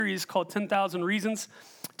series called 10,000 Reasons,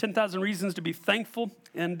 10,000 Reasons to be Thankful.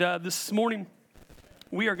 And this morning,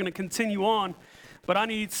 we are going to continue on, but I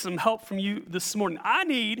need some help from you this morning. I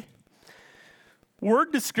need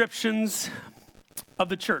word descriptions of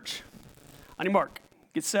the church. I need Mark.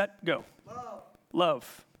 Get set, go.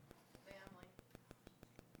 Love.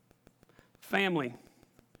 Family.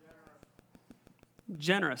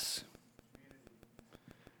 Generous.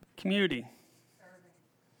 Community.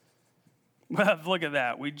 Well, look at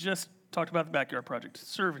that. We just talked about the backyard project.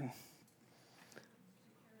 Serving.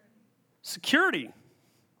 Security.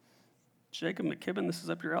 Jacob McKibben, this is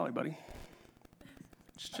up your alley, buddy.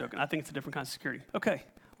 Just joking. I think it's a different kind of security. Okay,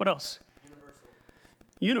 what else?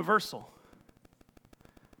 Universal.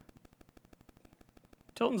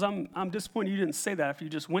 Tilton's, I'm disappointed you didn't say that if you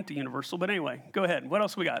just went to Universal. But anyway, go ahead. What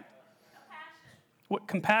else we got? Compassion. What?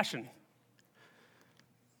 Compassion.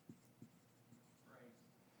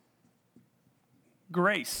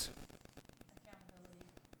 Grace.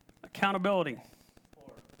 Accountability.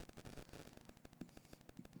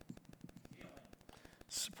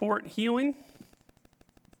 Support. Healing.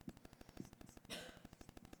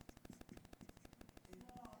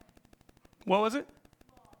 What was it?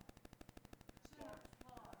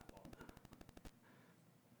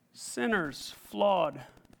 Sinners, flawed.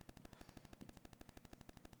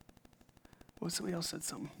 What? Somebody else said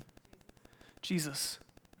something. Jesus.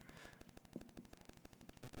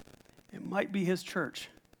 It might be his church.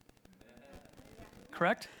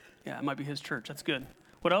 Correct? Yeah, it might be his church. That's good.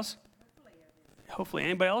 What else? Hopefully.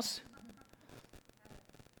 Anybody else?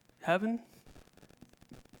 Heaven?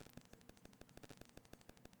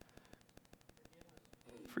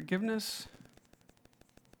 Forgiveness?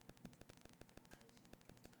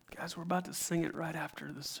 Guys, we're about to sing it right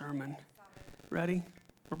after the sermon. Ready?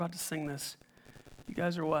 We're about to sing this. You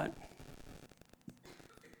guys are what?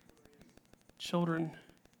 Children.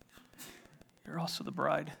 You're also the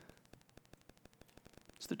bride.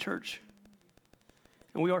 It's the church.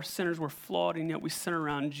 And we are sinners. We're flawed, and yet we center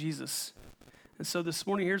around Jesus. And so this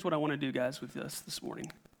morning, here's what I want to do, guys, with us this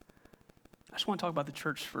morning. I just want to talk about the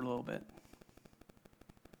church for a little bit.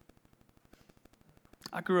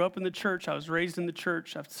 I grew up in the church. I was raised in the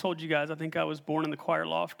church. I've told you guys, I think I was born in the choir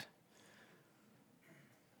loft.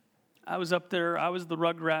 I was up there. I was the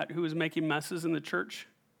rugrat who was making messes in the church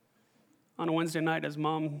on a Wednesday night as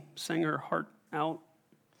mom sang her heart out.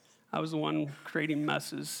 I was the one creating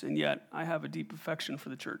messes, and yet I have a deep affection for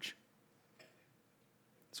the church.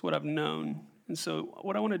 It's what I've known. And so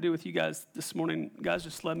what I want to do with you guys this morning, guys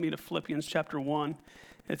just led me to Philippians chapter 1.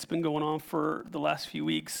 It's been going on for the last few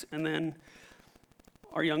weeks. And then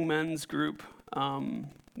our young men's group,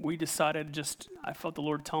 we decided I felt the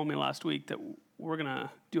Lord telling me last week that we're going to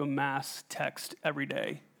do a mass text every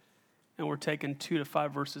day. And we're taking 2 to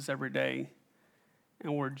 5 verses every day.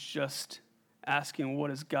 And we're just asking,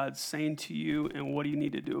 what is God saying to you and what do you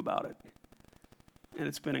need to do about it? And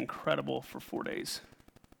it's been incredible for 4 days.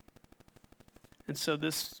 And so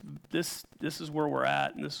this is where we're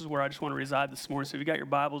at, and this is where I just want to reside this morning. So if you got your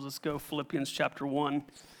Bibles, let's go Philippians chapter 1.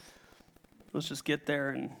 Let's just get there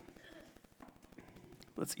and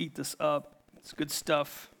let's eat this up. It's good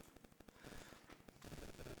stuff.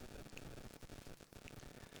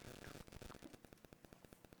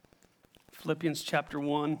 Philippians chapter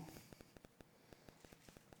 1.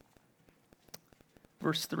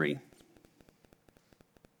 Verse 3.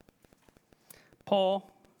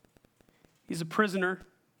 Paul, he's a prisoner.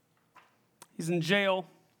 He's in jail.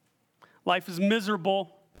 Life is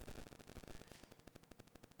miserable.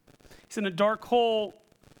 He's in a dark hole.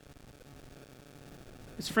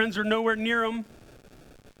 His friends are nowhere near him.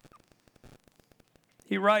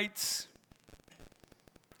 He writes,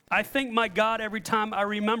 I thank my God every time I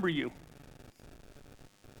remember you.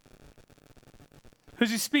 Who's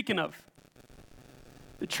he speaking of?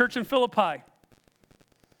 The church in Philippi.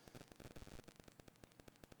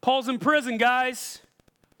 Paul's in prison, guys.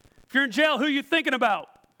 If you're in jail, who are you thinking about?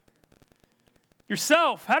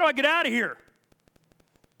 Yourself. How do I get out of here?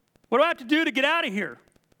 What do I have to do to get out of here?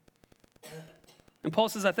 And Paul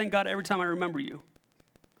says, I thank God every time I remember you.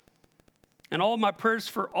 And all of my prayers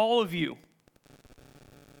for all of you.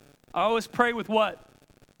 I always pray with what?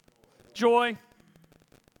 Joy.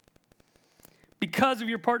 Because of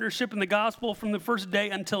your partnership in the gospel from the first day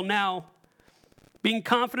until now, being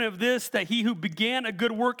confident of this, that he who began a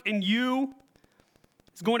good work in you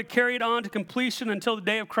is going to carry it on to completion until the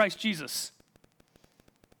day of Christ Jesus.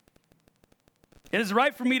 It is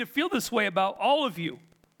right for me to feel this way about all of you,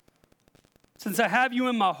 since I have you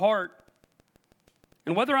in my heart.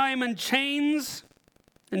 And whether I am in chains,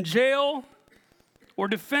 in jail, or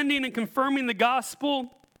defending and confirming the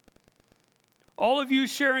gospel, all of you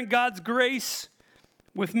sharing God's grace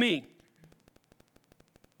with me.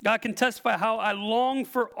 God can testify how I long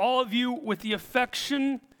for all of you with the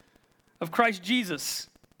affection of Christ Jesus.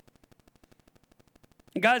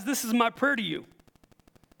 And guys, this is my prayer to you,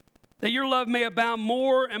 that your love may abound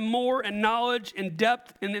more and more in knowledge and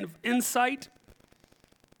depth and in insight,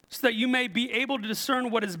 so that you may be able to discern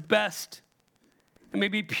what is best and may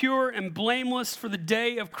be pure and blameless for the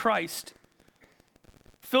day of Christ,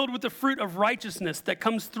 filled with the fruit of righteousness that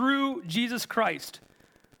comes through Jesus Christ,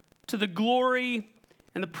 to the glory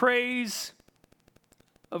and the praise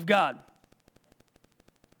of God.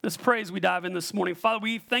 Let's pray as we dive in this morning. Father,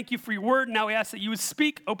 we thank you for your word. Now we ask that you would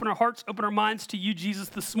speak, open our hearts, open our minds to you, Jesus,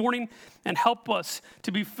 this morning, and help us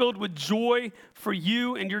to be filled with joy for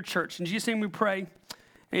you and your church. In Jesus' name we pray,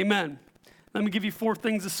 amen. Let me give you 4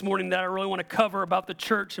 things this morning that I really want to cover about the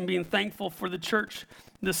church and being thankful for the church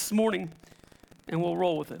this morning, and we'll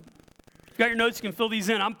roll with it. If you got your notes, you can fill these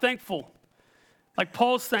in. I'm thankful, like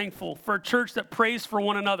Paul's thankful, for a church that prays for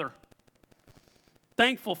one another.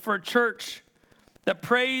 Thankful for a church that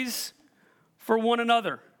prays for one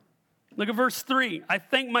another. Look at verse 3. I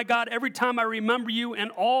thank my God every time I remember you,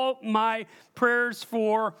 and all my prayers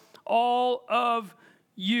for all of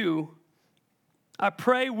you I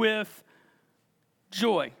pray with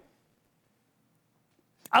joy.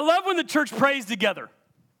 I love when the church prays together.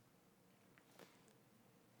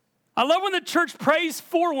 I love when the church prays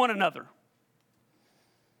for one another.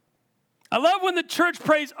 I love when the church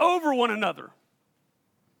prays over one another.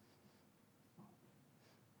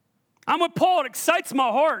 I'm with Paul. It excites my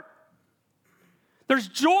heart. There's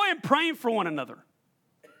joy in praying for one another.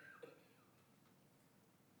 A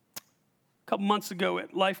couple months ago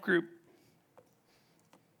at Life Group,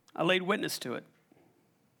 I laid witness to it.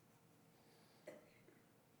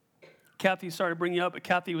 Kathy started bringing you up, but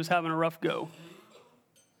Kathy was having a rough go.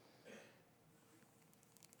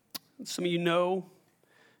 Some of you know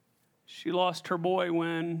she lost her boy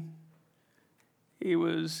when he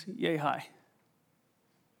was yay high.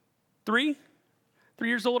 3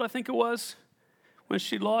 years old, I think it was, when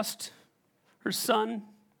she lost her son.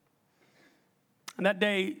 And that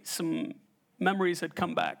day, some memories had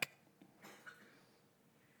come back.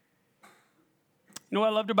 You know what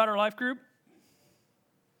I loved about our life group?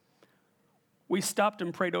 We stopped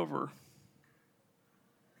and prayed over her.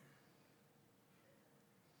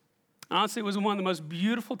 Honestly, it was one of the most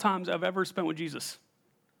beautiful times I've ever spent with Jesus.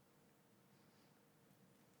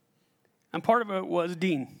 And part of it was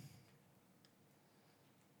Dean.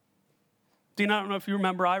 Dean, I don't know if you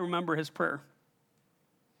remember, I remember his prayer.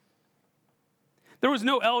 There was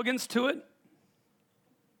no elegance to it.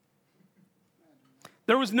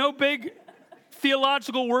 There was no big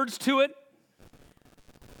theological words to it.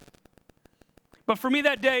 But for me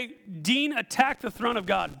that day, Dean attacked the throne of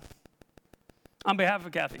God on behalf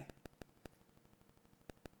of Kathy.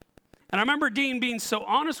 And I remember Dean being so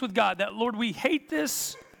honest with God that, Lord, we hate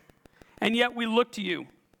this, and yet we look to you.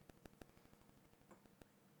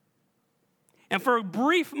 And for a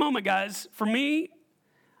brief moment, guys, for me,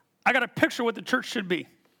 I got a picture of what the church should be.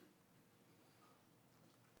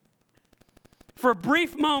 For a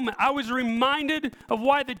brief moment, I was reminded of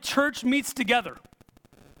why the church meets together.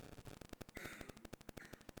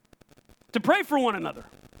 To pray for one another,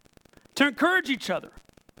 to encourage each other,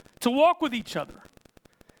 to walk with each other.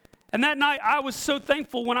 And that night, I was so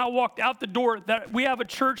thankful when I walked out the door that we have a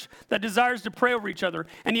church that desires to pray over each other.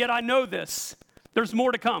 And yet I know this. There's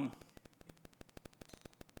more to come.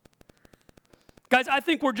 Guys, I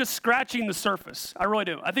think we're just scratching the surface. I really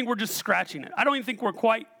do. I think we're just scratching it. I don't even think we're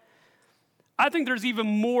quite. I think there's even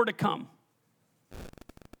more to come.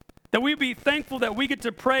 That we be thankful that we get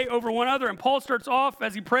to pray over one another. And Paul starts off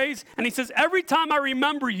as he prays, and he says, every time I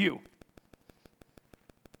remember you.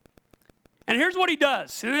 And here's what he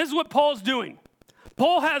does, and this is what Paul's doing.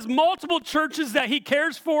 Paul has multiple churches that he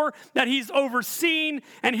cares for, that he's overseen,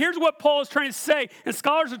 and here's what Paul is trying to say. And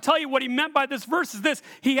scholars will tell you what he meant by this verse is this.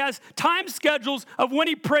 He has time schedules of when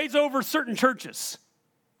he prays over certain churches.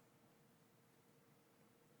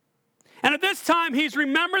 And at this time, he's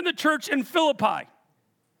remembering the church in Philippi.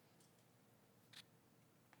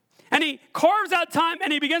 And he carves out time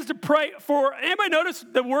and he begins to pray for, anybody notice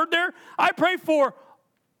the word there? I pray for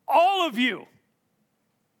all of you.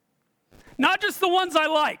 Not just the ones I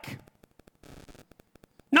like.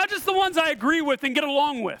 Not just the ones I agree with and get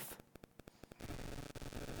along with.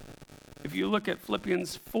 If you look at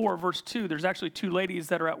Philippians 4, verse 2, there's actually 2 ladies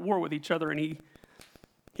that are at war with each other, and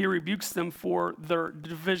he rebukes them for their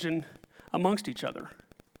division amongst each other.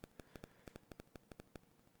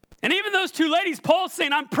 And even those 2 ladies, Paul's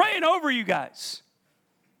saying, I'm praying over you guys.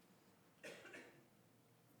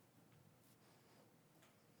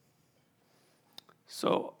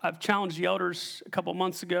 So I've challenged the elders a couple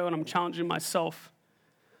months ago, and I'm challenging myself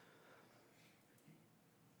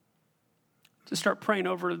to start praying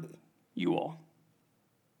over you all.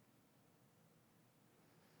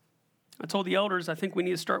 I told the elders I think we need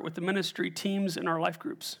to start with the ministry teams in our life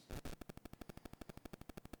groups.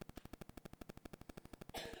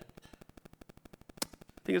 I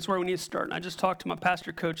think that's where we need to start. And I just talked to my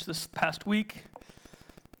pastor coach this past week.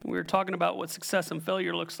 We were talking about what success and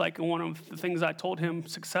failure looks like, and one of the things I told him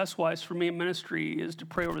success-wise for me in ministry is to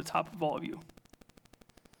pray over the top of all of you.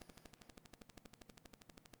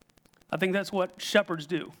 I think that's what shepherds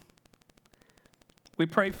do. We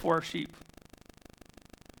pray for our sheep.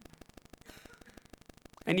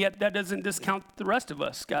 And yet that doesn't discount the rest of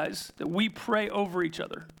us, guys, that we pray over each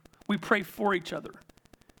other. We pray for each other.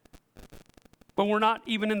 When we're not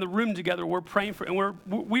even in the room together, we're praying for, and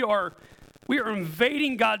we are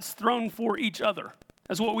invading God's throne for each other.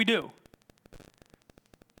 That's what we do.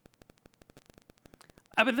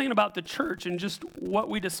 I've been thinking about the church and just what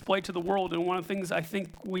we display to the world, and one of the things I think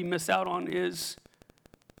we miss out on is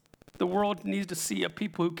the world needs to see a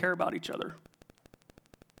people who care about each other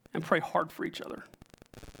and pray hard for each other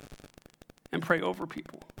and pray over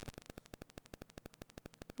people.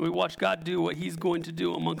 We watch God do what he's going to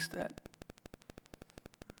do amongst that.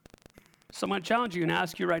 So I'm going to challenge you and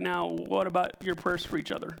ask you right now, what about your prayers for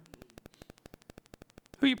each other?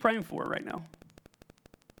 Who are you praying for right now?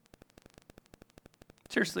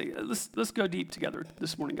 Seriously, let's go deep together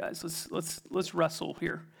this morning, guys. Let's wrestle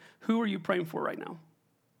here. Who are you praying for right now?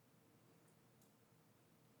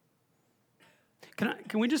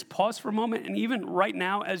 Can we just pause for a moment, and even right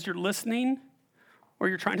now as you're listening or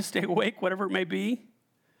you're trying to stay awake, whatever it may be,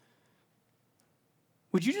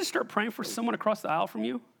 would you just start praying for someone across the aisle from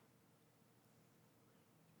you?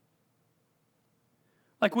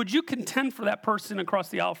 Like, would you contend for that person across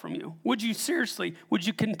the aisle from you? Would you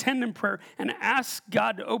contend in prayer and ask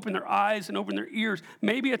God to open their eyes and open their ears?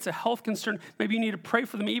 Maybe it's a health concern. Maybe you need to pray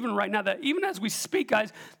for them even right now. That even as we speak,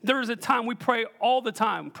 guys, there is a time we pray all the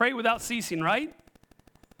time. Pray without ceasing, right?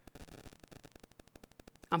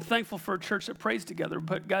 I'm thankful for a church that prays together,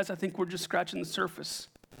 but guys, I think we're just scratching the surface.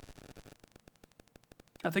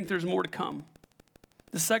 I think there's more to come.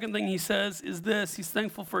 The second thing he says is this. He's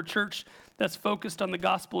thankful for a church that's focused on the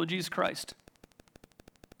gospel of Jesus Christ.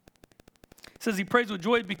 He says he prays with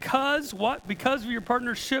joy because what? Because of your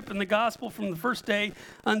partnership in the gospel from the first day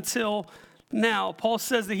until now. Paul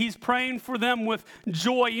says that he's praying for them with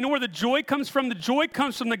joy. You know where the joy comes from? The joy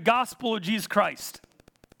comes from the gospel of Jesus Christ.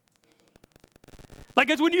 Like,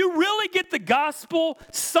 it's when you really get the gospel,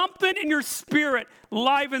 something in your spirit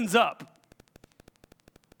livens up.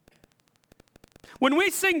 When we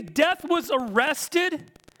sing death was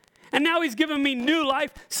arrested and now he's given me new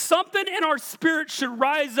life, something in our spirit should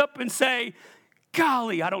rise up and say,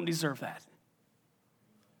 golly, I don't deserve that.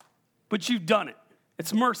 But you've done it.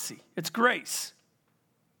 It's mercy. It's grace.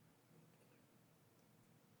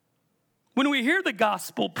 When we hear the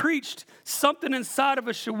gospel preached, something inside of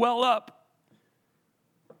us should well up.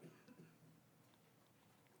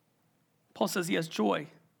 Paul says he has joy.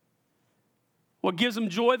 What gives him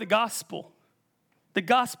joy? The gospel. The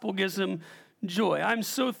gospel gives him joy. I'm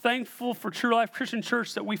so thankful for True Life Christian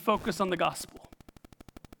Church that we focus on the gospel.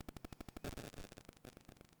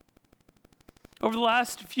 Over the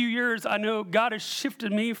last few years, I know God has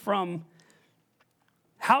shifted me from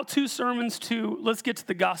how-to sermons to let's get to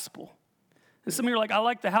the gospel. And some of you are like, I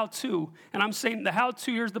like the how-to. And I'm saying the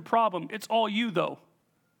how-to, here's the problem. It's all you, though.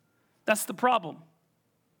 That's the problem.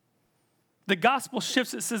 The gospel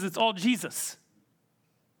shifts, it says it's all Jesus.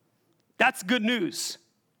 That's good news.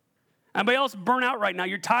 Anybody else burn out right now?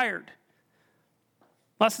 You're tired.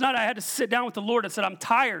 Last night I had to sit down with the Lord and said, I'm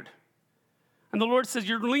tired. And the Lord says,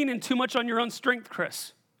 you're leaning too much on your own strength,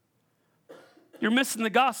 Chris. You're missing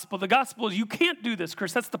the gospel. The gospel is you can't do this,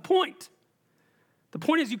 Chris. That's the point. The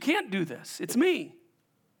point is you can't do this. It's me.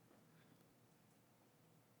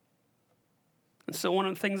 And so one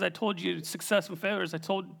of the things I told you, success and failures,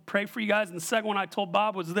 pray for you guys. And the second one I told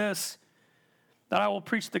Bob was this, that I will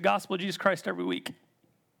preach the gospel of Jesus Christ every week.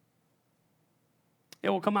 It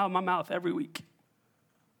will come out of my mouth every week.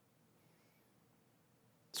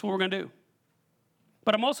 That's what we're going to do.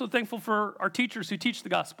 But I'm also thankful for our teachers who teach the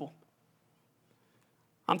gospel.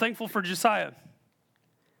 I'm thankful for Josiah,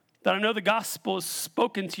 that I know the gospel is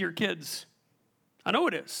spoken to your kids. I know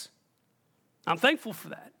it is. I'm thankful for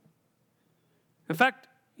that. In fact,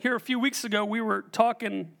 here a few weeks ago, we were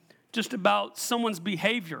talking just about someone's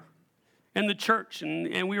behavior in the church,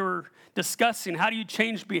 and we were discussing how do you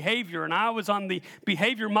change behavior, and I was on the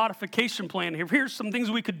behavior modification plan. Here's some things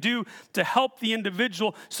we could do to help the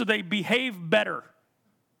individual so they behave better.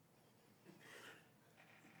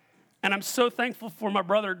 And I'm so thankful for my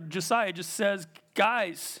brother Josiah. Just says,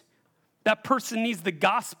 guys, that person needs the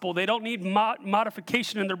gospel. They don't need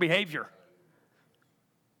modification in their behavior.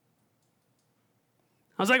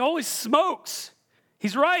 I was like, holy smokes,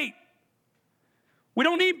 he's right. We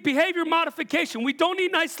don't need behavior modification. We don't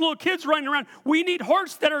need nice little kids running around. We need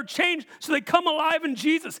hearts that are changed so they come alive in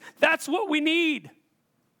Jesus. That's what we need.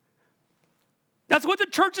 That's what the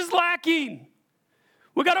church is lacking.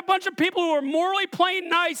 We got a bunch of people who are morally plain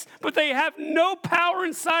nice, but they have no power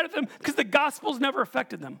inside of them because the gospel's never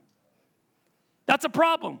affected them. That's a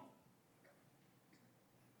problem.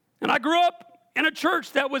 And I grew up in a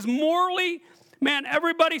church that was morally, man,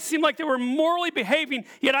 everybody seemed like they were morally behaving,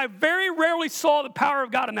 yet I very rarely saw the power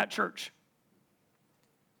of God in that church.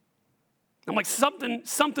 I'm like,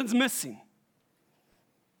 something's missing.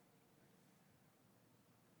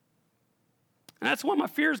 And that's one of my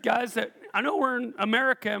fears, guys, that I know we're in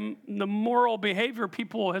America and the moral behavior of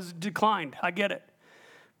people has declined. I get it.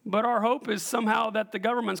 But our hope is somehow that the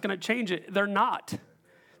government's going to change it. They're not.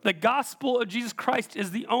 The gospel of Jesus Christ is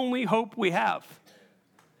the only hope we have.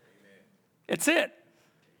 It's it.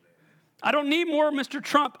 I don't need more Mr.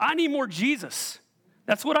 Trump. I need more Jesus.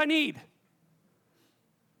 That's what I need.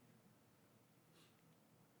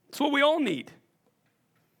 It's what we all need.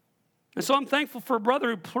 And so I'm thankful for a brother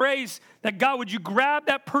who prays that, God, would you grab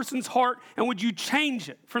that person's heart and would you change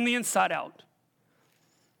it from the inside out?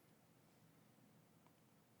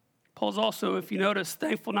 Paul's also, if you notice,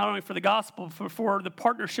 thankful not only for the gospel, but for the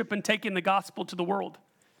partnership in taking the gospel to the world.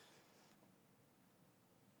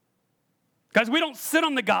 Guys, we don't sit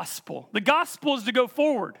on the gospel. The gospel is to go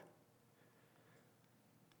forward.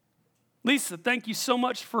 Lisa, thank you so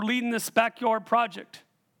much for leading this backyard project.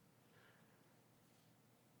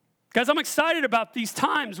 Guys, I'm excited about these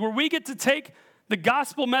times where we get to take the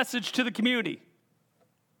gospel message to the community.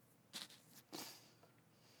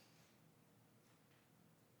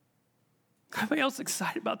 Anybody else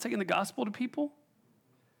excited about taking the gospel to people?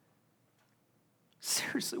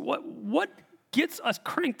 Seriously, what gets us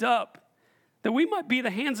cranked up that we might be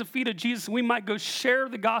the hands and feet of Jesus and we might go share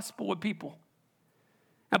the gospel with people?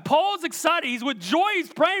 And Paul is excited. He's with joy.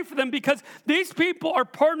 He's praying for them because these people are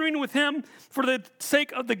partnering with him for the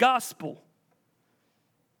sake of the gospel.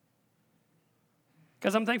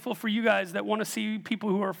 Because I'm thankful for you guys that want to see people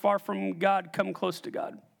who are far from God come close to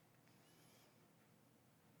God.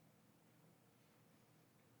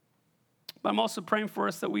 But I'm also praying for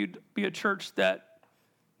us that we'd be a church that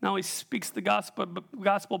not only speaks the gospel,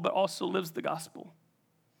 but also lives the gospel.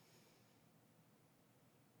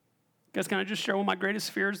 Guys, can I just share one of my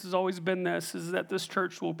greatest fears has always been this, is that this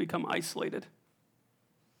church will become isolated.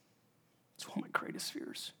 It's one of my greatest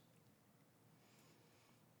fears.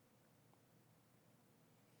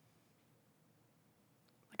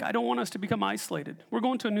 Like, I don't want us to become isolated. We're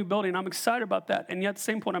going to a new building. I'm excited about that. And yet at the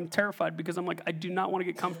same point, I'm terrified because I'm like, I do not want to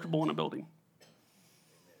get comfortable in a building.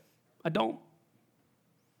 I don't.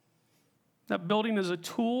 That building is a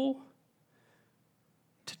tool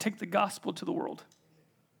to take the gospel to the world.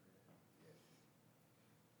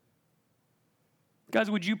 Guys,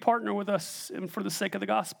 would you partner with us for the sake of the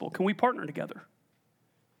gospel? Can we partner together?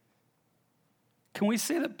 Can we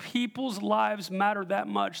say that people's lives matter that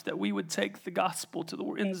much that we would take the gospel to the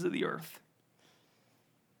ends of the earth?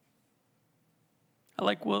 I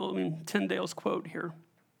like William Tyndale's quote here.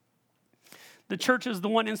 The church is the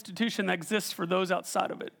one institution that exists for those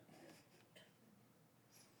outside of it.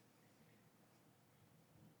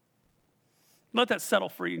 Let that settle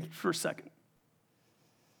for you for a second.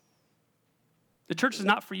 The church is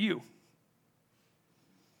not for you.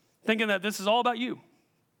 Thinking that this is all about you.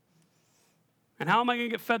 And how am I going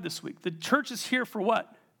to get fed this week? The church is here for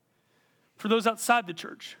what? For those outside the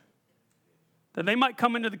church. That they might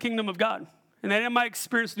come into the kingdom of God. And that they might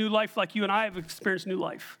experience new life like you and I have experienced new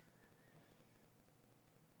life.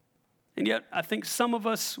 And yet, I think some of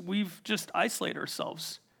us, we've just isolated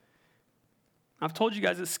ourselves. I've told you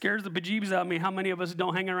guys, it scares the bejeebies out of me how many of us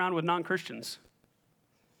don't hang around with non-Christians.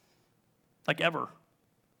 Like ever.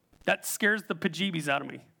 That scares the bejeebies out of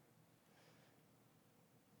me.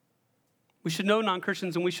 We should know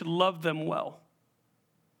non-Christians and we should love them well.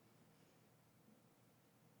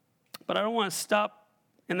 But I don't want to stop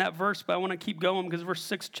in that verse, but I want to keep going because verse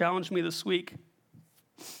 6 challenged me this week.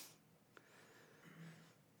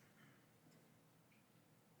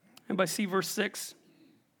 Anybody see verse 6?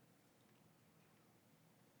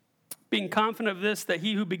 Being confident of this, that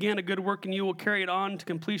he who began a good work in you will carry it on to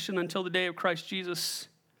completion until the day of Christ Jesus.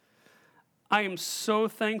 I am so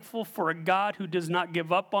thankful for a God who does not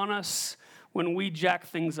give up on us when we jack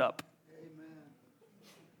things up. Amen.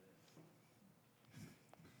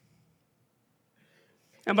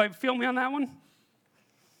 Anybody feel me on that one?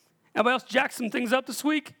 Anybody else jack some things up this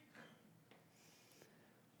week?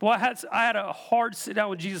 Boy, I had a hard sit down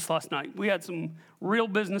with Jesus last night. We had some real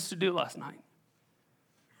business to do last night.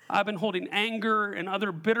 I've been holding anger and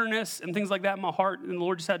other bitterness and things like that in my heart, and the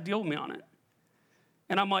Lord just had to deal with me on it.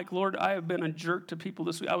 And I'm like, Lord, I have been a jerk to people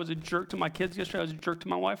this week. I was a jerk to my kids yesterday. I was a jerk to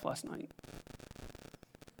my wife last night.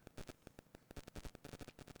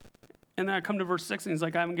 And then I come to verse 6, and he's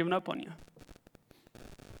like, I haven't given up on you.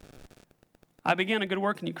 I began a good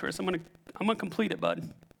work in you, Chris. I'm gonna complete it,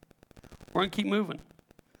 bud. We're gonna keep moving.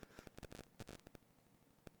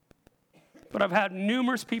 But I've had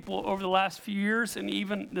numerous people over the last few years and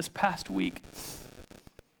even this past week.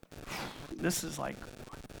 This is like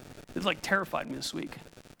terrified me this week.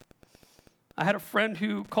 I had a friend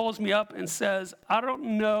who calls me up and says, I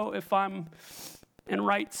don't know if I'm in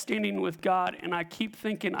right standing with God, and I keep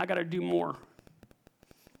thinking I got to do more.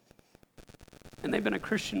 And they've been a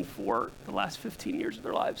Christian for the last 15 years of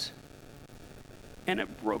their lives. And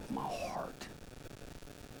it broke my heart.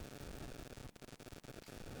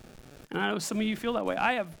 And I know some of you feel that way.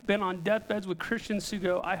 I have been on deathbeds with Christians who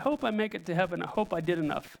go, I hope I make it to heaven. I hope I did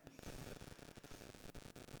enough.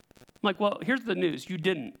 I'm like, well, here's the news. You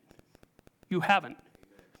didn't. You haven't.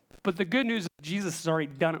 But the good news is Jesus has already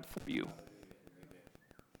done it for you.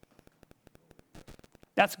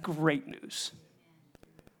 That's great news.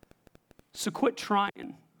 So quit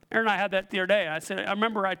trying. Aaron and I had that the other day. I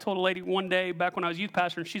remember I told a lady one day back when I was youth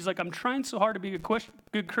pastor, and she's like, I'm trying so hard to be a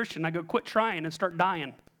good Christian. I go, quit trying and start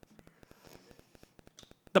dying.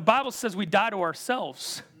 The Bible says we die to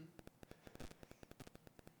ourselves.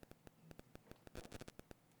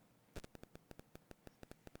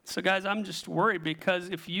 So guys, I'm just worried because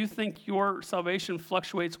if you think your salvation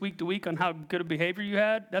fluctuates week to week on how good a behavior you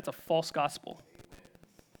had, that's a false gospel.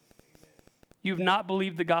 You've not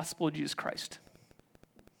believed the gospel of Jesus Christ.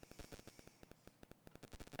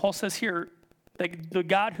 Paul says here that the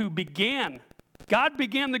God began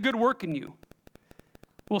the good work in you.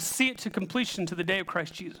 We'll see it to completion to the day of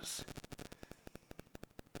Christ Jesus.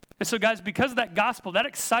 And so guys, because of that gospel, that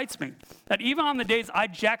excites me. That even on the days I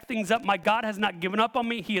jack things up, my God has not given up on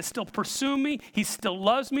me. He is still pursuing me. He still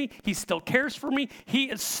loves me. He still cares for me. He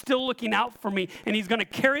is still looking out for me. And he's going to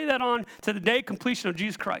carry that on to the day of completion of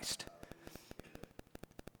Jesus Christ.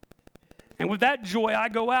 And with that joy, I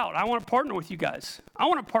go out. I want to partner with you guys. I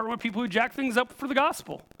want to partner with people who jack things up for the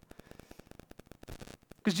gospel.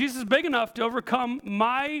 Because Jesus is big enough to overcome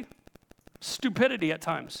my stupidity at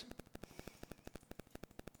times.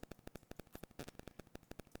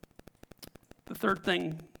 The third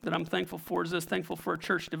thing that I'm thankful for is this: thankful for a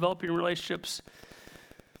church developing relationships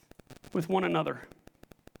with one another.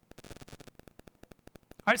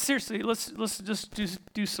 All right, seriously, let's just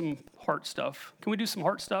do some heart stuff. Can we do some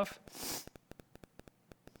heart stuff?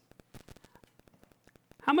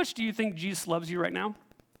 How much do you think Jesus loves you right now?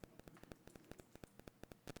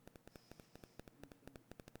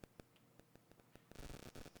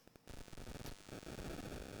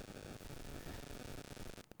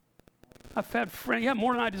 I've had friends,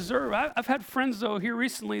 more than I deserve. I've had friends, though, here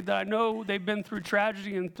recently that I know they've been through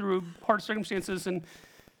tragedy and through hard circumstances. And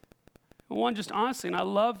one just honestly, and I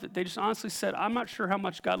love that they just honestly said, I'm not sure how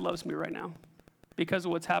much God loves me right now because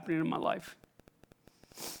of what's happening in my life.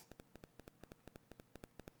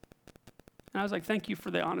 And I was like, thank you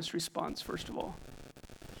for the honest response, first of all.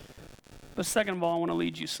 But second of all, I want to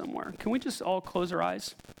lead you somewhere. Can we just all close our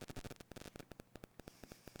eyes?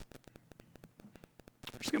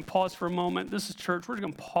 We're just going to pause for a moment. This is church. We're just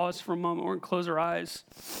going to pause for a moment. We're going to close our eyes.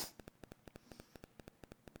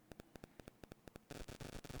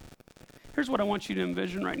 Here's what I want you to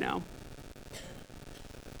envision right now.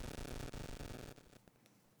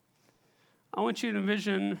 I want you to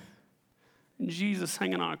envision Jesus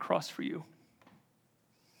hanging on a cross for you.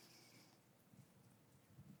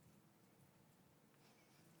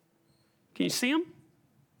 Can you see him?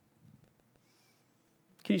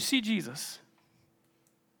 Can you see Jesus?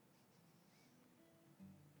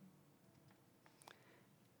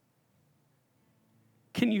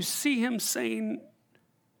 Can you see him saying,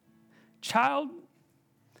 child,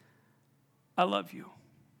 I love you.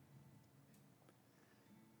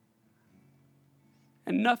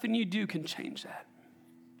 And nothing you do can change that.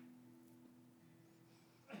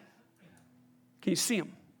 Can you see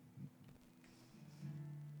him?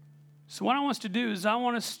 So what I want us to do is I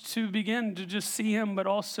want us to begin to just see him, but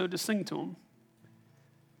also to sing to him.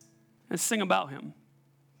 And sing about him.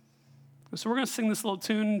 So we're going to sing this little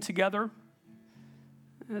tune together.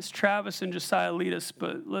 As Travis and Josiah lead us,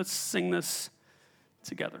 but let's sing this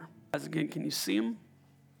together. Guys, again, can you see him?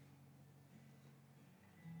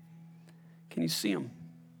 Can you see him?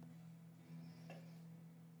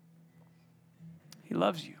 He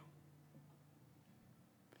loves you.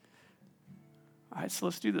 All right, so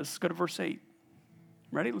let's do this. Let's go to verse 8.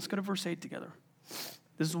 Ready? Let's go to verse 8 together.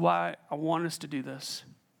 This is why I want us to do this.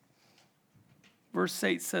 Verse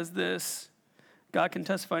 8 says this, God can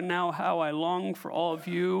testify now how I long for all of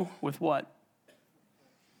you with what?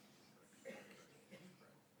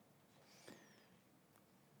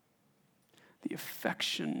 The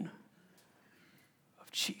affection of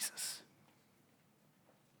Jesus.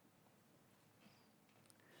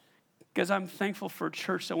 Because I'm thankful for a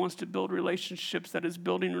church that wants to build relationships, that is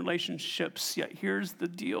building relationships. Yet here's the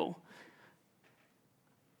deal.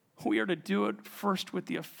 We are to do it first with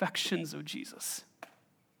the affections of Jesus.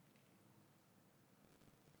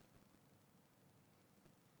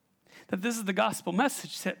 That this is the gospel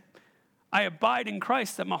message, that I abide in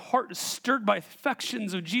Christ, that my heart is stirred by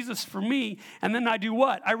affections of Jesus for me, and then I do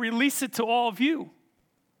what? I release it to all of you.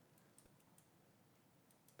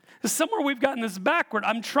 Somewhere we've gotten this backward.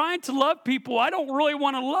 I'm trying to love people I don't really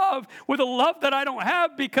want to love with a love that I don't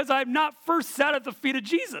have because I've not first sat at the feet of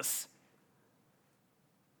Jesus.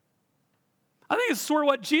 I think it's sort of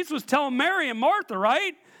what Jesus was telling Mary and Martha,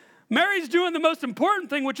 right? Mary's doing the most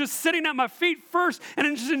important thing, which is sitting at my feet first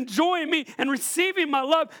and just enjoying me and receiving my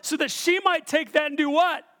love so that she might take that and do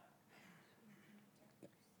what?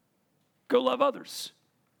 Go love others.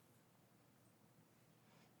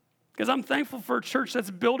 Because I'm thankful for a church that's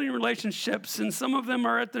building relationships, and some of them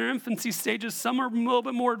are at their infancy stages, some are a little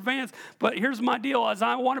bit more advanced. But here's my deal, is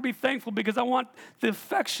I want to be thankful because I want the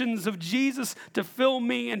affections of Jesus to fill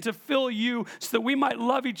me and to fill you so that we might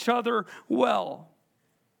love each other well.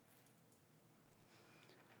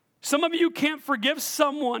 Some of you can't forgive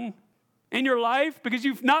someone in your life because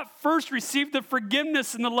you've not first received the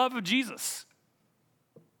forgiveness and the love of Jesus.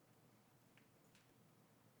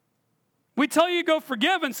 We tell you go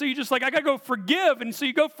forgive, and so you just like, I got to go forgive, and so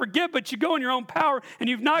you go forgive, but you go in your own power, and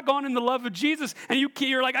you've not gone in the love of Jesus, and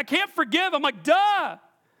you're like, I can't forgive. I'm like, duh.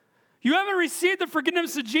 You haven't received the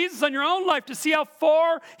forgiveness of Jesus on your own life to see how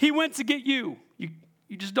far he went to get you.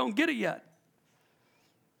 You just don't get it yet.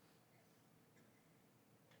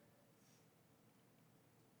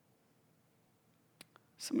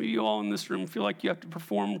 Some of you all in this room feel like you have to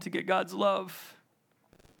perform to get God's love.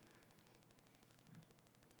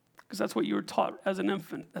 Because that's what you were taught as an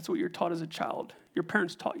infant. That's what you were taught as a child. Your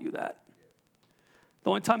parents taught you that. The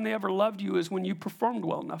only time they ever loved you is when you performed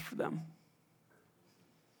well enough for them.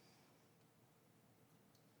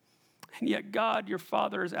 And yet God, your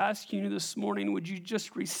Father, is asking you this morning, would you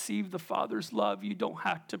just receive the Father's love? You don't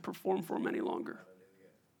have to perform for him any longer.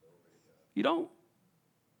 You don't.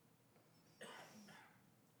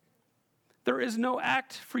 There is no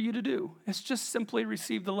act for you to do. It's just simply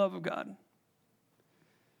receive the love of God.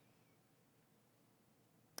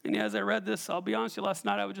 And as I read this, I'll be honest with you, last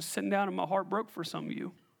night I was just sitting down and my heart broke for some of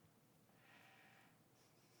you.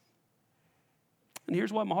 And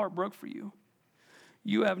here's why my heart broke for you.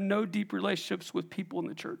 You have no deep relationships with people in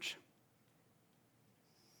the church.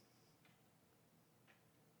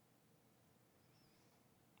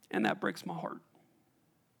 And that breaks my heart.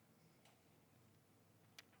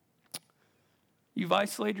 You've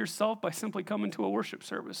isolated yourself by simply coming to a worship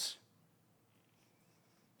service.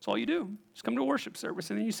 That's all you do. Just come to a worship service,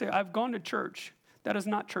 and then you say, I've gone to church. That is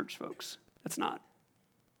not church, folks. That's not.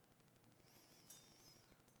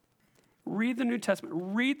 Read the New Testament.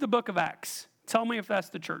 Read the book of Acts. Tell me if that's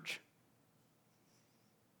the church.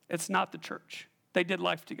 It's not the church. They did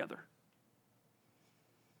life together.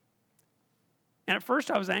 And at first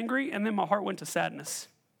I was angry, and then my heart went to sadness.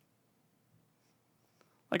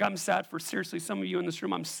 Like, I'm sad for, seriously, some of you in this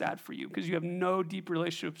room, I'm sad for you because you have no deep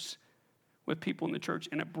relationships with people in the church,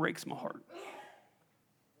 and it breaks my heart.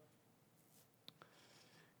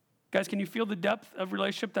 Guys, can you feel the depth of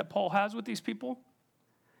relationship that Paul has with these people?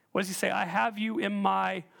 What does he say? I have you in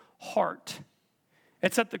my heart.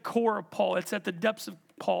 It's at the core of Paul. It's at the depths of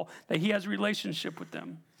Paul that he has a relationship with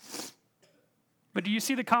them. But do you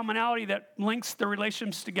see the commonality that links the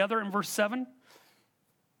relationships together in verse 7?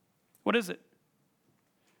 What is it?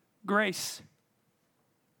 Grace.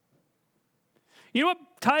 You know what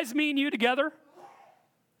ties me and you together?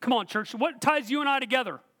 Come on, church. What ties you and I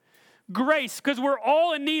together? Grace, because we're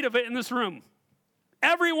all in need of it in this room.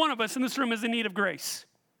 Every one of us in this room is in need of grace.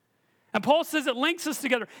 And Paul says it links us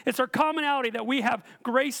together. It's our commonality that we have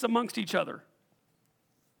grace amongst each other.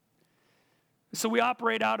 So we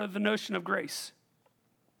operate out of the notion of grace.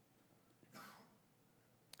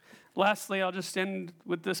 Lastly, I'll just end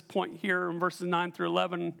with this point here in verses 9 through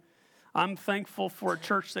 11. I'm thankful for a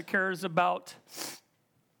church that cares about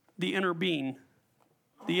the inner being,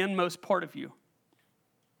 the inmost part of you.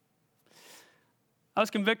 I was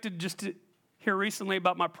convicted just here recently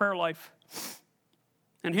about my prayer life.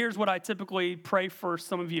 And here's what I typically pray for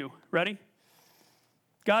some of you. Ready?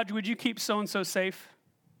 God, would you keep so-and-so safe?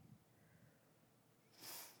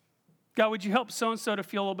 God, would you help so-and-so to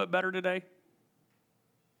feel a little bit better today?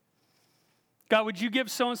 God, would you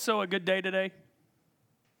give so-and-so a good day today?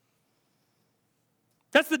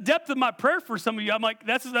 That's the depth of my prayer for some of you. I'm like,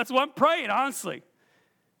 that's what I'm praying, honestly.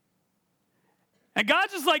 And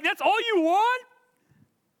God's just like, that's all you want?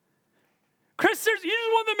 Chris, you just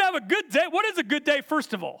want them to have a good day? What is a good day,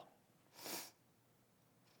 first of all?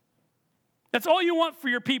 That's all you want for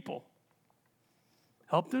your people.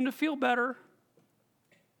 Help them to feel better.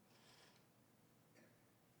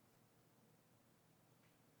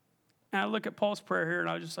 And I look at Paul's prayer here, and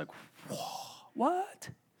I was just like, whoa, what?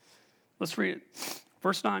 Let's read it.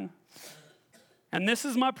 Verse 9. And this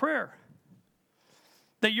is my prayer,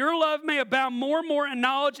 that your love may abound more and more in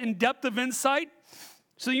knowledge and depth of insight,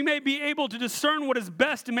 so you may be able to discern what is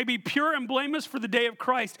best and may be pure and blameless for the day of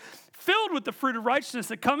Christ, filled with the fruit of righteousness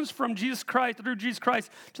that comes from Jesus Christ, through Jesus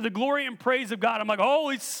Christ, to the glory and praise of God. I'm like,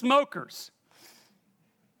 holy smokers.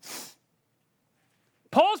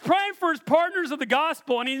 Paul's praying for his partners of the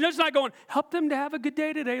gospel, and he's just not going, help them to have a good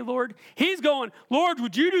day today, Lord. He's going, Lord,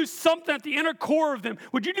 would you do something at the inner core of them?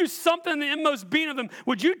 Would you do something in the inmost being of them?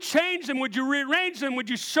 Would you change them? Would you rearrange them? Would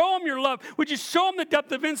you show them your love? Would you show them the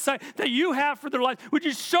depth of insight that you have for their life? Would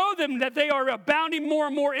you show them that they are abounding more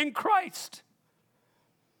and more in Christ?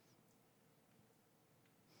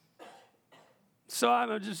 So I'm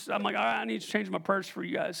like, all right, I need to change my prayers for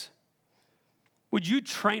you guys. Would you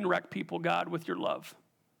train wreck people, God, with your love?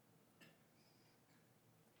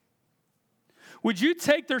 Would you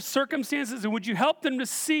take their circumstances and would you help them to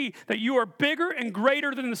see that you are bigger and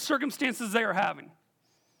greater than the circumstances they are having?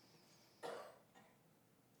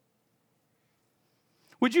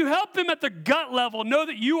 Would you help them at the gut level know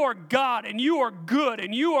that you are God and you are good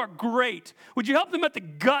and you are great? Would you help them at the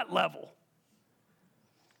gut level?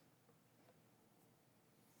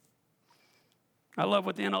 I love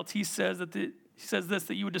what the NLT says, he says this,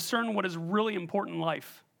 that you would discern what is really important in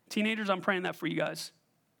life. Teenagers, I'm praying that for you guys.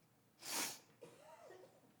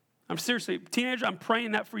 Teenagers, I'm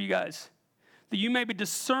praying that for you guys. That you may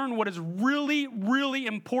discern what is really, really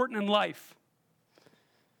important in life.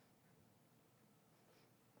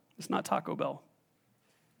 It's not Taco Bell.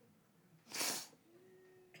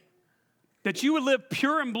 That you would live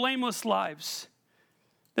pure and blameless lives.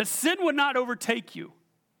 That sin would not overtake you.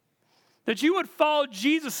 That you would follow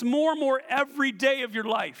Jesus more and more every day of your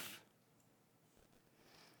life.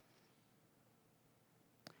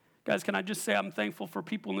 Guys, can I just say I'm thankful for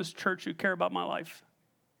people in this church who care about my life.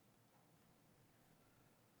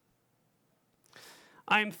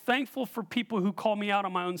 I am thankful for people who call me out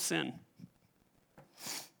on my own sin.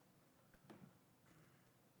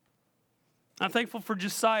 I'm thankful for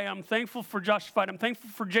Josiah. I'm thankful for Josh Fight. I'm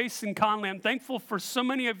thankful for Jason Conley. I'm thankful for so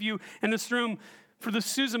many of you in this room, for the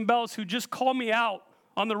Susan Bells who just call me out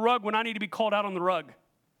on the rug when I need to be called out on the rug.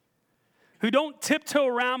 Who don't tiptoe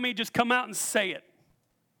around me, just come out and say it.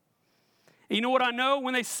 And you know what I know?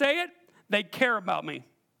 When they say it, they care about me.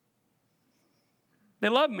 They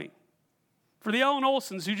love me. For the Ellen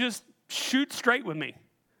Olsons who just shoot straight with me,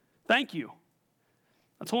 thank you.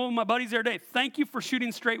 I told one of my buddies the other day, thank you for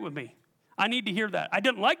shooting straight with me. I need to hear that. I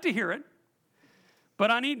didn't like to hear it,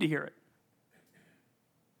 but I need to hear it.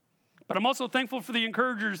 But I'm also thankful for the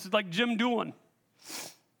encouragers like Jim Doolin.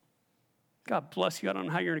 God bless you. I don't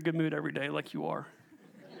know how you're in a good mood every day like you are.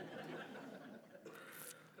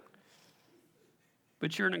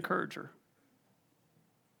 But you're an encourager.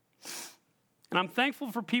 And I'm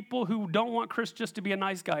thankful for people who don't want Chris just to be a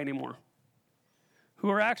nice guy anymore. Who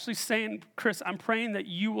are actually saying, Chris, I'm praying that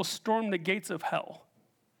you will storm the gates of hell.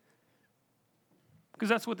 Because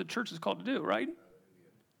that's what the church is called to do, right?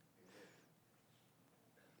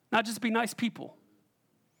 Not just be nice people.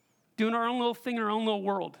 Doing our own little thing in our own little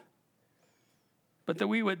world. But that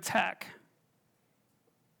we would attack.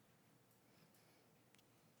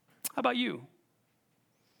 How about you?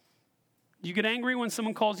 Do you get angry when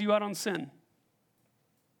someone calls you out on sin?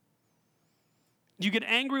 Do you get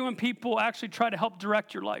angry when people actually try to help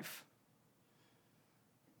direct your life?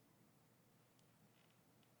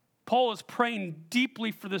 Paul is praying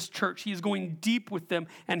deeply for this church. He is going deep with them.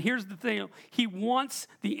 And here's the thing. He wants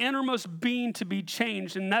the innermost being to be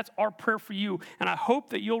changed. And that's our prayer for you. And I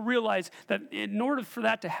hope that you'll realize that in order for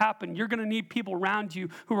that to happen, you're going to need people around you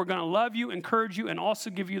who are going to love you, encourage you, and also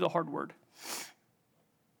give you the hard word.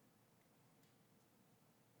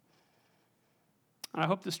 And I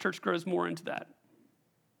hope this church grows more into that.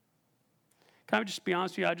 Can I just be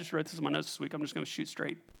honest with you? I just wrote this in my notes this week. I'm just going to shoot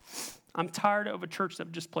straight. I'm tired of a church that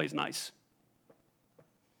just plays nice.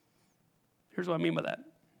 Here's what I mean by that.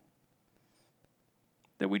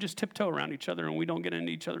 That we just tiptoe around each other and we don't get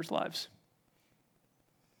into each other's lives.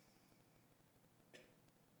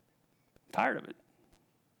 I'm tired of it.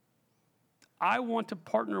 I want to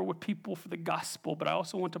partner with people for the gospel, but I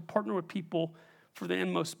also want to partner with people for the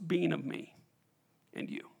inmost being of me and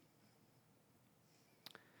you.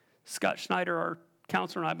 Scott Schneider, our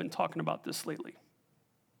counselor, and I have been talking about this lately.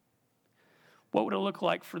 What would it look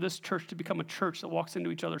like for this church to become a church that walks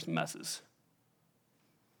into each other's messes?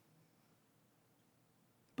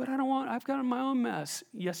 But I've got my own mess.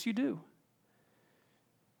 Yes, you do.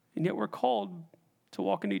 And yet we're called to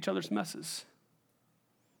walk into each other's messes.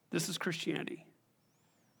 This is Christianity.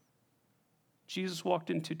 Jesus walked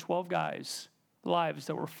into 12 guys' lives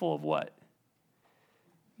that were full of what?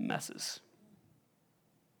 Messes.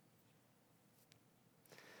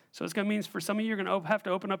 So it's going to mean for some of you, you're going to have to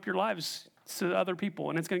open up your lives to other people,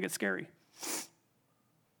 and it's going to get scary.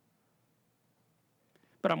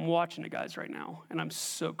 But I'm watching it, guys, right now, and I'm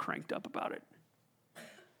so cranked up about it.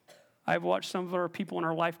 I've watched some of our people in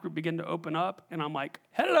our life group begin to open up, and I'm like,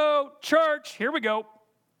 hello, church, here we go.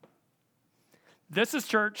 This is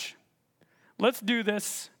church. Let's do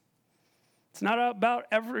this. It's not about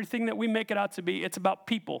everything that we make it out to be. It's about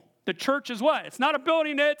people. The church is what? It's not a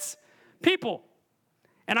building, it's people.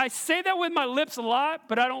 And I say that with my lips a lot,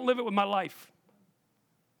 but I don't live it with my life.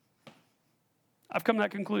 I've come to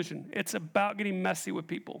that conclusion. It's about getting messy with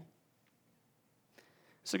people.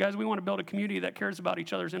 So guys, we want to build a community that cares about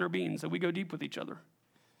each other's inner beings, that we go deep with each other.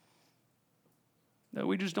 That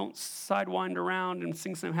we just don't sidewind around and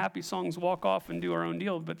sing some happy songs, walk off and do our own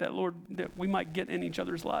deal, but that, Lord, that we might get in each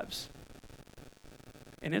other's lives.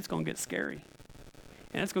 And it's going to get scary.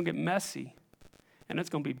 And it's going to get messy. And it's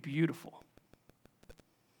going to be beautiful.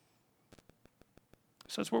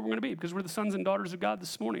 So that's where we're going to be, because we're the sons and daughters of God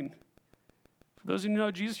this morning. For those of you who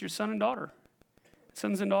know Jesus, you're son and daughter.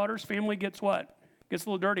 Sons and daughters, family gets what? Gets a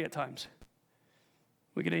little dirty at times.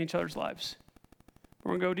 We get in each other's lives.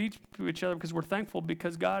 We're going to go deep to each other because we're thankful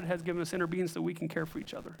because God has given us inner beings so we can care for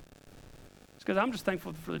each other. It's because I'm just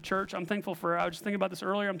thankful for the church. I'm thankful for, I was just thinking about this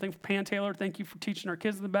earlier, I'm thankful for Pan Taylor. Thank you for teaching our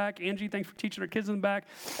kids in the back. Angie, thanks for teaching our kids in the back.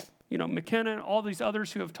 You know, McKenna, all these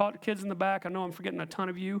others who have taught kids in the back. I know I'm forgetting a ton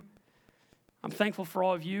of you. I'm thankful for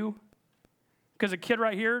all of you. Because a kid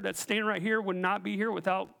right here that's standing right here would not be here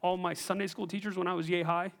without all my Sunday school teachers when I was yay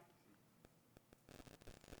high.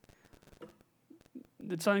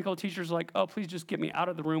 The Sunday school teachers are like, oh, please just get me out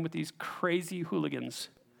of the room with these crazy hooligans.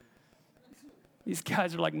 These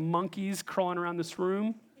guys are like monkeys crawling around this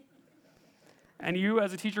room. And you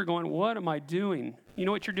as a teacher going, what am I doing? You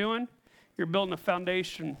know what you're doing? You're building a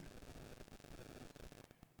foundation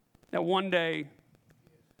that one day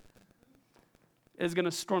is going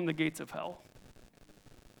to storm the gates of hell.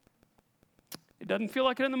 It doesn't feel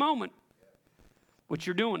like it in the moment, but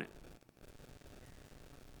you're doing it.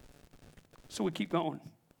 So we keep going,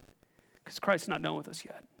 because Christ's not done with us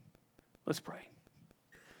yet. Let's pray.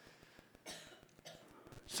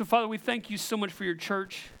 So, Father, we thank you so much for your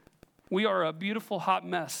church. We are a beautiful, hot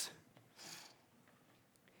mess.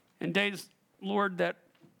 And days, Lord, that,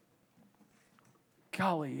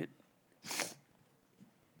 golly, it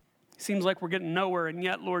seems like we're getting nowhere, and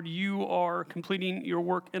yet, Lord, you are completing your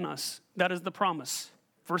work in us. That is the promise.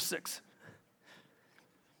 Verse 6.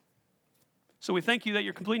 So we thank you that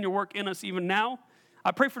you're completing your work in us even now.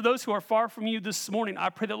 I pray for those who are far from you this morning. I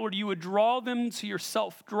pray that, Lord, you would draw them to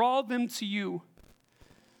yourself. Draw them to you.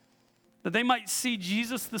 That they might see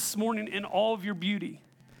Jesus this morning in all of your beauty.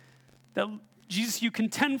 That, Jesus, you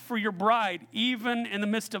contend for your bride, even in the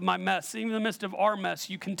midst of my mess, even in the midst of our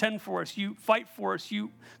mess. You contend for us. You fight for us.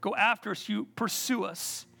 You go after us. You pursue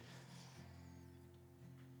us.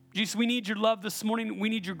 Jesus, we need your love this morning. We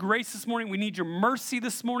need your grace this morning. We need your mercy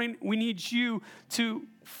this morning. We need you to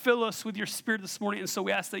fill us with your spirit this morning. And so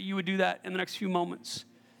we ask that you would do that in the next few moments.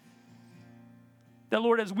 That,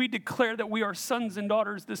 Lord, as we declare that we are sons and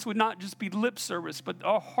daughters, this would not just be lip service, but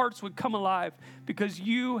our hearts would come alive because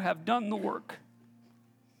you have done the work.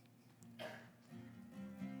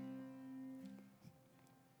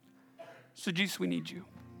 So, Jesus, we need you.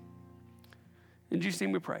 In Jesus'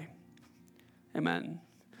 name we pray. Amen.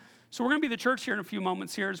 So we're going to be the church here in a few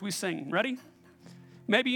moments here as we sing. Ready? Maybe